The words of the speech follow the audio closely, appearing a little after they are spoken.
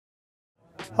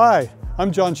Hi,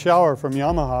 I'm John Schauer from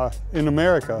Yamaha in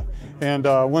America, and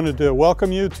I wanted to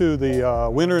welcome you to the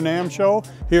Winter Namm show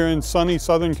here in sunny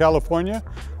Southern California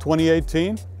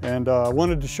 2018, and I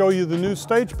wanted to show you the new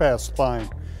STAGEPAS line.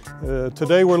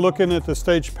 Today we're looking at the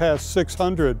STAGEPAS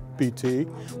 600 BT,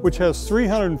 which has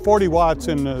 340 watts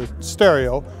in the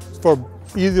stereo for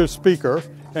either speaker,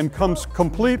 and comes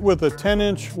complete with a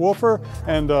 10-inch woofer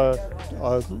and a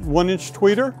 1-inch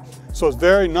tweeter. So it's a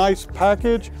very nice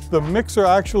package. The mixer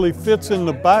actually fits in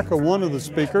the back of one of the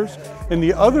speakers, and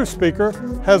the other speaker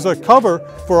has a cover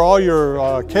for all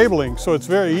your cabling, so it's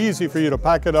very easy for you to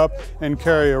pack it up and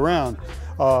carry around.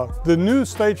 The new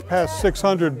STAGEPAS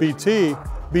 600 BT,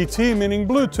 BT meaning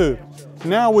Bluetooth.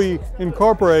 Now we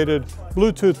incorporated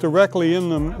Bluetooth directly in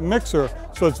the mixer,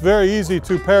 so it's very easy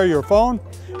to pair your phone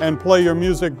and play your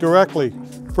music directly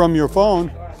from your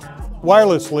phone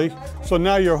wirelessly. So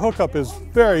now your hookup is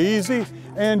very easy,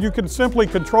 and you can simply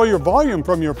control your volume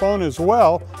from your phone as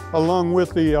well, along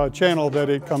with the channel that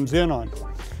it comes in on.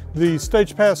 The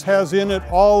STAGEPAS has in it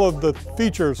all of the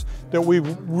features that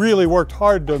we've really worked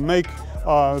hard to make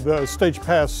the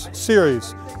STAGEPAS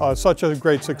series such a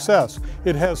great success.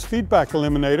 It has feedback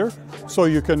eliminator, so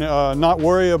you can not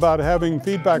worry about having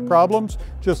feedback problems,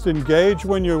 just engage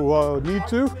when you need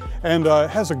to, and it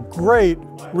has a great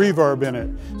reverb in it.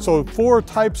 So 4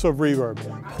 types of reverb: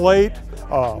 plate,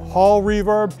 hall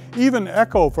reverb, even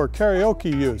echo for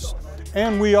karaoke use.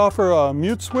 And we offer a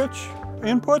mute switch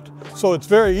input, so it's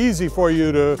very easy for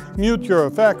you to mute your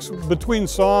effects between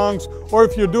songs, or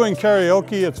if you're doing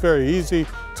karaoke, it's very easy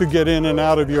to get in and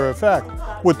out of your effect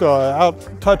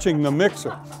without touching the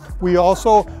mixer. We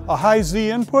also a high Z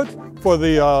input for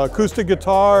the acoustic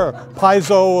guitar, or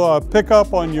piezo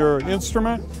pickup on your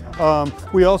instrument.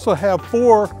 We also have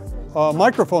 4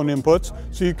 microphone inputs,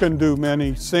 so you can do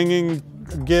many singing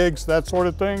gigs, that sort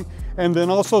of thing. And then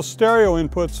also stereo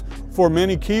inputs for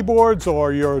many keyboards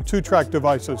or your 2-track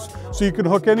devices. So you can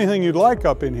hook anything you'd like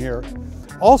up in here.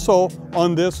 Also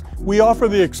on this, we offer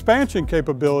the expansion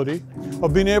capability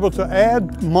of being able to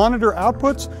add monitor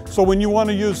outputs. So when you want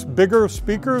to use bigger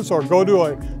speakers or go to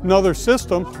another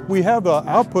system, we have an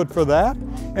output for that.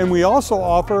 And we also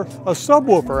offer a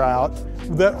subwoofer out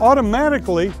that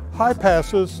automatically high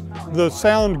passes the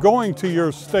sound going to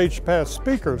your STAGEPAS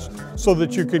speakers, so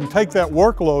that you can take that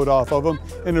workload off of them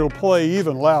and it'll play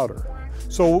even louder.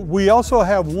 So we also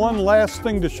have one last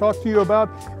thing to talk to you about,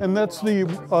 and that's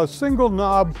the single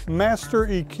knob master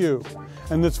EQ.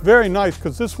 And it's very nice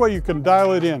because this way you can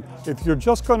dial it in. If you're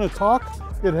just going to talk,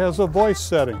 it has a voice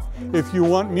setting. If you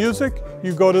want music,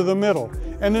 you go to the middle.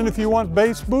 And then if you want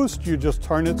bass boost, you just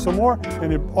turn it some more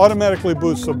and it automatically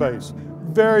boosts the bass.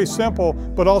 Very simple,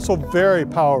 but also very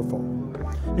powerful.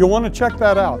 You'll want to check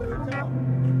that out.